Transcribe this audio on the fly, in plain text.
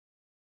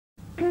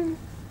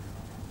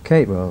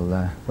Kate,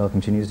 well,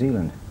 welcome to New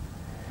Zealand.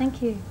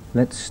 Thank you.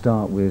 Let's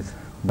start with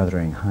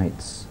Wuthering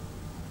Heights.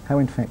 How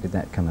in fact did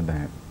that come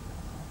about?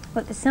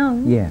 What, the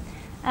song? Yeah.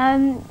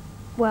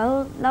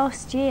 Well,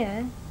 last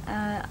year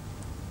I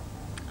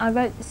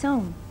wrote the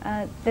song.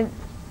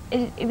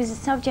 It was a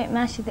subject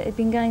matter that had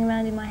been going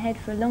around in my head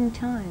for a long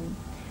time.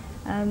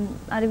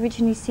 I'd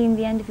originally seen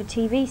the end of a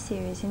TV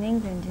series in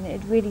England and it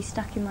had really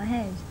stuck in my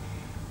head.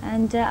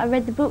 And I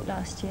read the book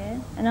last year,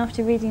 and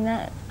after reading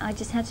that I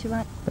just had to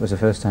write. That was the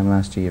first time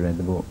last year you read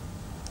the book?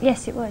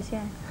 Yes, it was,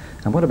 yeah.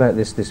 And what about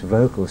this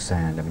vocal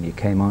sound? I mean, you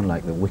came on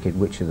like the Wicked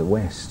Witch of the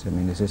West. I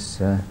mean, is this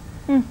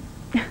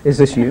is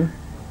this you?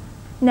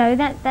 No,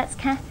 that's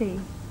Kathy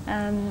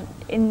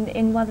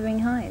in Wuthering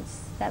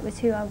Heights. That was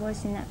who I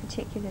was in that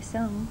particular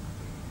song.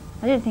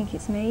 I don't think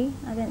it's me.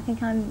 I don't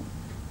think I'm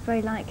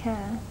very like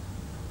her.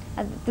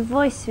 The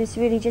voice was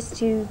really just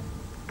to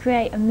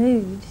create a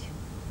mood.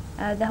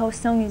 The whole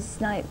song is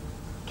like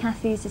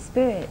Kathy is a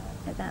spirit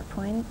at that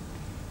point,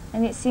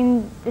 and it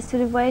seemed the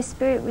sort of way a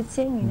spirit would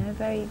sing, you know,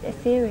 very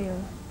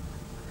ethereal.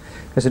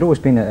 Has it always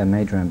been a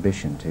major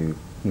ambition to,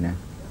 you know,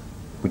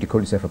 would you call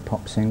yourself a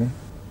pop singer?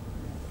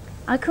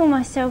 I call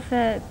myself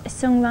a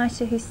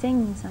songwriter who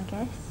sings, I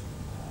guess.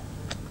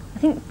 I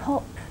think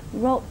pop,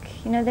 rock,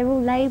 you know, they're all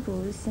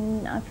labels,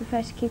 and I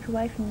prefer to keep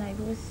away from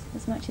labels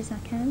as much as I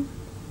can.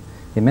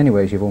 In many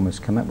ways you've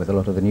almost come up with a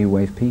lot of the new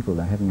wave people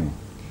there, haven't you?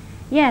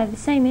 Yeah, the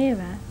same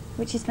era,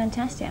 which is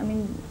fantastic. I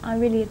mean, I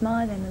really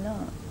admire them a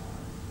lot.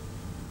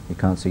 You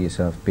can't see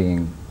yourself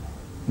being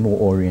more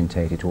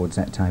orientated towards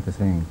that type of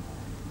thing?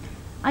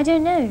 I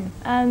don't know.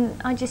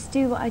 I just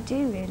do what I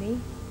do, really.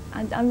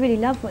 I really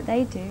love what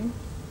they do.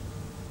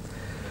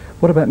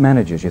 What about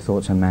managers? Your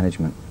thoughts on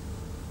management?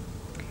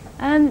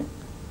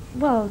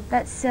 Well,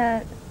 that's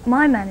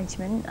my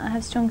management. I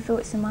have strong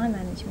thoughts on my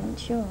management,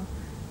 sure.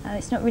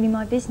 It's not really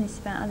my business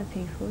about other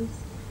people's.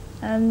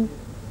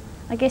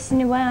 I guess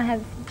in a way I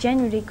have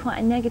generally quite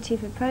a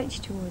negative approach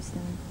towards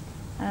them.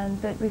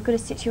 But we've got a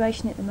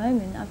situation at the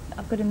moment.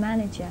 I've got a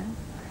manager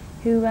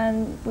who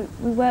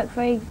we work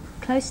very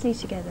closely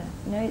together.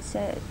 You know, it's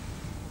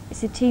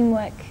a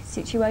teamwork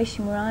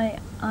situation where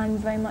I'm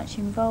very much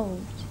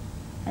involved,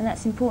 and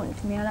that's important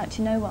for me. I like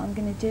to know what I'm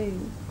going to do,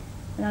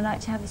 and I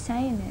like to have a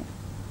say in it.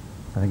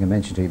 I think I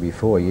mentioned to you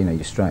before, you know,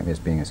 you strike me as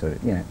being a sort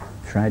of, you know,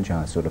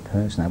 fragile sort of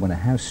person. I wonder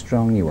how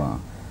strong you are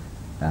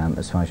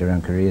as far as your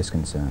own career is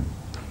concerned.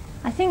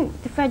 I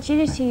think the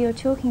fragility you're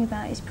talking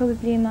about is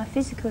probably in my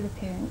physical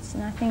appearance,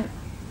 and I think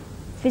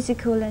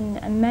physical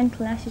and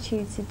mental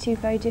attitudes are two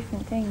very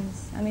different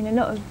things. I mean, a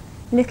lot of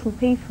little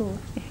people,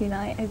 if you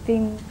like, have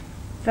been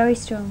very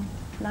strong,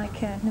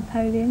 like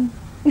Napoleon.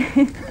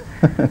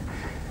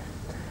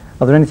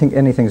 Are there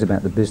any things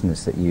about the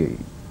business that you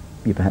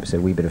perhaps are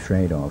a wee bit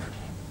afraid of?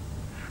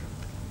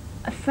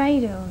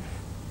 Afraid of?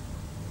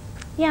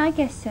 Yeah, I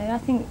guess so. I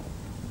think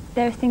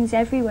there are things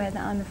everywhere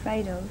that I'm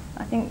afraid of.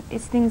 I think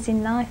it's things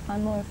in life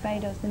I'm more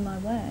afraid of than my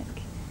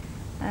work.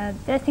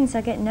 There are things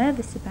I get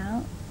nervous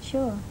about,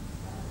 sure.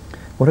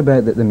 What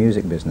about the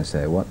music business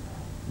there?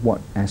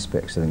 What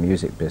aspects of the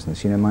music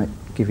business, you know, might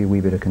give you a wee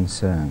bit of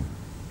concern?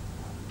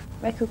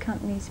 Record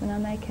companies, when I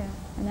make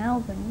an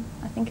album,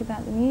 I think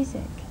about the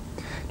music.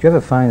 Do you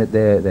ever find that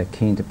they're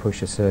keen to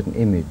push a certain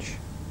image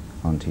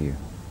onto you?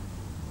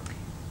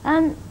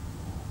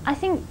 I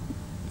think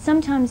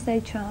sometimes they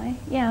try.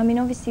 Yeah, I mean,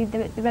 obviously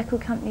the record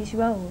company's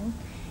role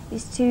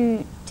is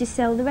to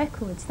sell the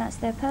records. That's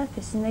their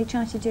purpose, and they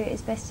try to do it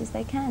as best as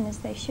they can, as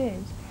they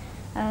should.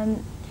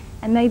 And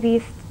maybe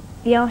if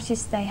the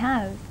artist they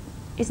have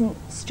isn't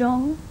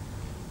strong,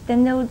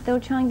 then they'll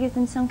try and give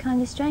them some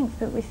kind of strength.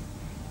 But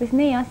with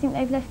me, I think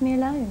they've left me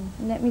alone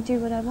and let me do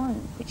what I want,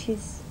 which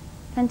is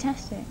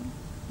fantastic.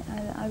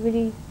 I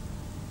really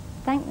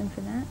thank them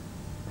for that.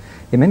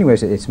 In many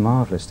ways, it's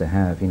marvellous to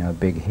have, you know, a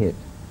big hit,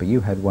 but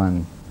you had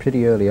one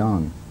pretty early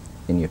on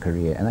in your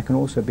career, and that can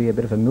also be a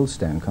bit of a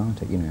millstone,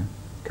 can't it, you know,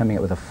 coming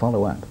up with a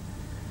follow-up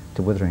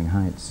to Wuthering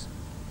Heights.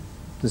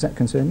 Does that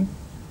concern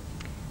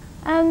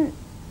you?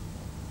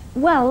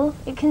 Well,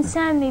 it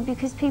concerned me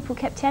because people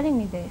kept telling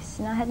me this,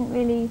 and I hadn't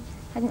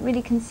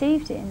really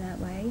conceived it in that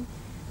way.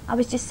 I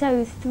was just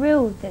so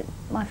thrilled that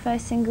my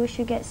first single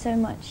should get so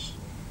much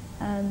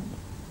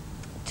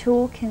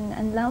talk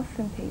and love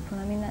from people.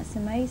 I mean, that's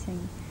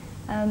amazing.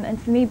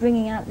 And for me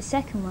bringing out the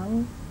second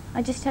one,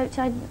 I just hoped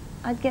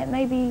I'd get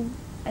maybe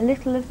a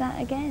little of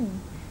that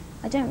again.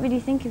 I don't really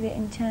think of it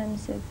in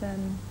terms of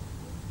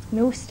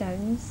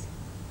millstones,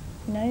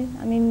 you know?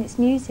 I mean, it's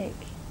music,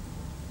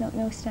 not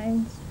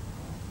millstones.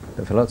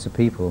 But for lots of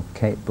people,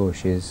 Kate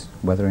Bush is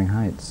Wuthering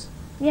Heights.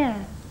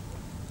 Yeah.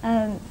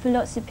 For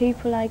lots of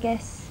people, I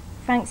guess,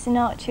 Frank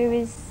Sinatra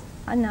is,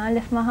 I don't know, I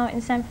left my heart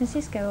in San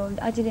Francisco,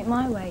 or I did it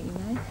my way, you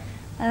know?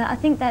 I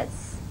think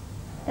that's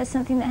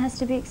something that has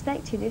to be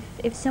expected.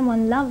 If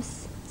someone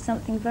loves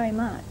something very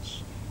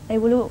much, they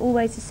will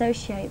always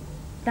associate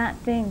that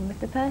thing with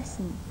the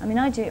person. I mean,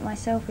 I do it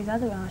myself with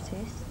other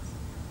artists.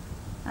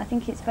 I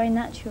think it's very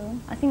natural.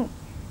 I think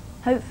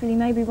hopefully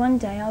maybe one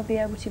day I'll be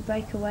able to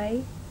break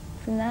away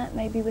from that,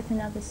 maybe with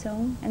another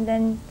song, and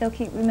then they'll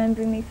keep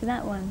remembering me for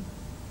that one.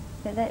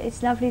 That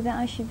it's lovely that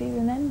I should be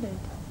remembered.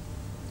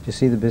 Do you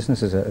see the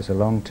business as a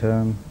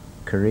long-term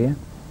career?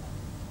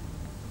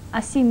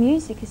 I see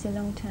music as a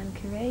long-term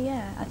career,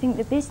 yeah. I think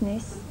the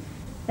business...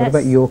 What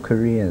about your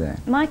career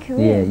then? My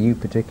career? Yeah, you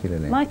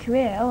particularly. My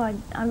career? Oh,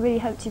 I really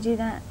hope to do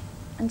that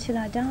until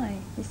I die.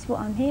 It's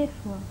what I'm here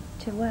for,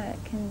 to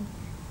work and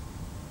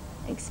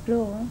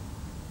explore.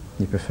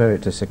 You prefer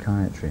it to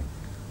psychiatry?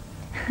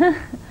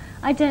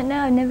 I don't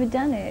know, I've never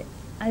done it.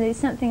 It's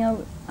something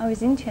I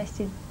was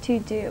interested to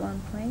do at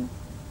one point.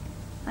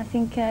 I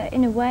think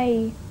in a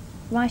way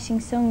writing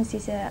songs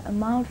is a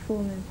mild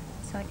form of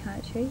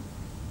psychiatry.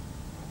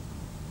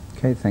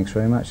 Okay, thanks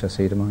very much. I'll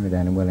see you tomorrow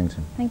down in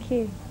Wellington. Thank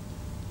you.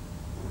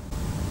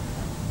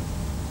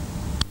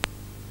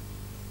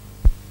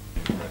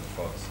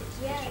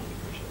 Yeah.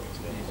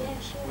 Yeah,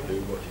 sure. What,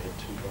 you had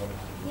two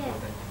brothers? Yeah.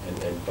 And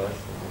both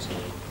of them, so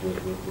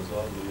was I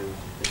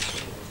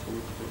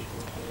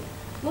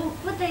Well,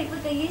 what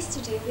they used to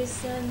do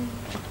was,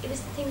 it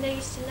was the thing they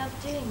used to love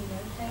doing, you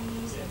know, playing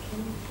music,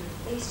 and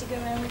they used to go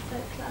around with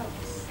folk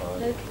clubs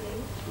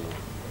locally. Yeah.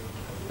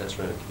 That's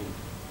round King.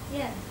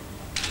 Yeah.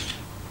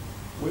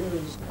 Where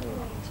is...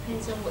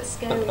 Depends on what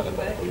scale you work on,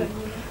 you know.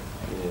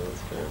 Yeah,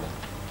 that's fair enough.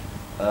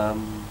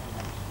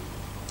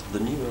 The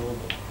new album,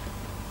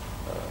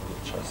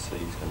 which I see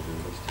is going to be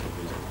released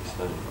reasonably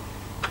soon.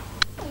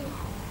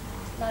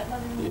 Like,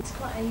 it's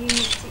quite a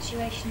unique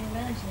situation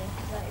around here,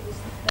 because like, it was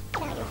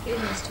the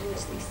feelings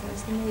towards these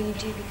things, the more you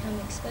do become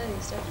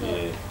exposed. I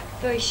felt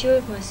very sure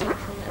of myself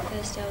on that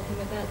first album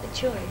about the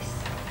choice.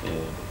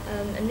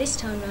 Yeah. And this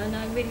time round,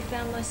 I really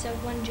found myself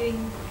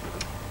wondering,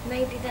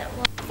 maybe that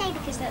one,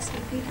 because that's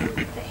what people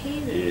that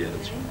hear it. Yeah,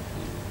 that's right.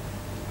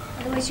 Yeah.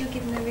 Otherwise you'll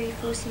give them a really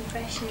false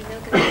impression and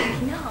they'll go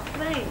thinking, oh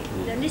great,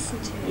 they'll listen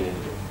to it.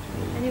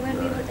 And it won't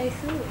be what they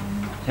thought.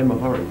 Hammer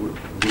Horror, were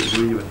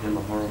you a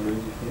Hammer Horror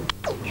movie fan?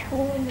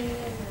 Oh no.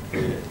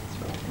 Yeah,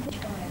 that's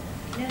right.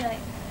 You know,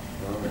 like,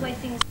 the way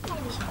things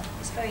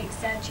is very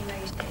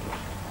exaggerated. I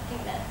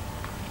think that...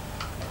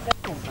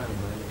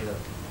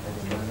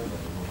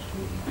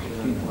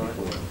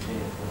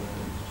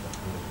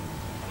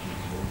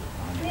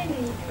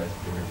 Really?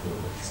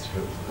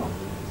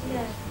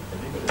 Yeah.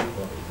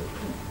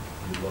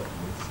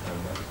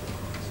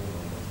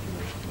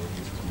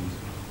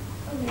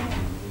 Oh yeah, I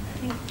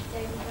think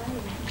David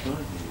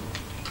Bowie.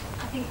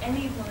 I think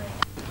anybody.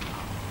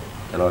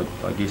 And I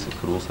guess it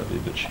could also be a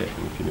bit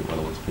shocking if you met one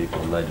of those people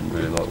and they didn't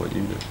really like what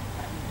you did.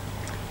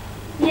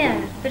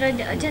 Yeah, but I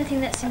don't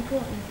think that's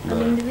important. No. I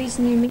mean, the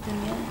reason you meet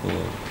them,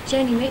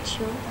 Joni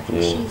Mitchell, I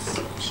think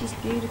she's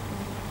beautiful.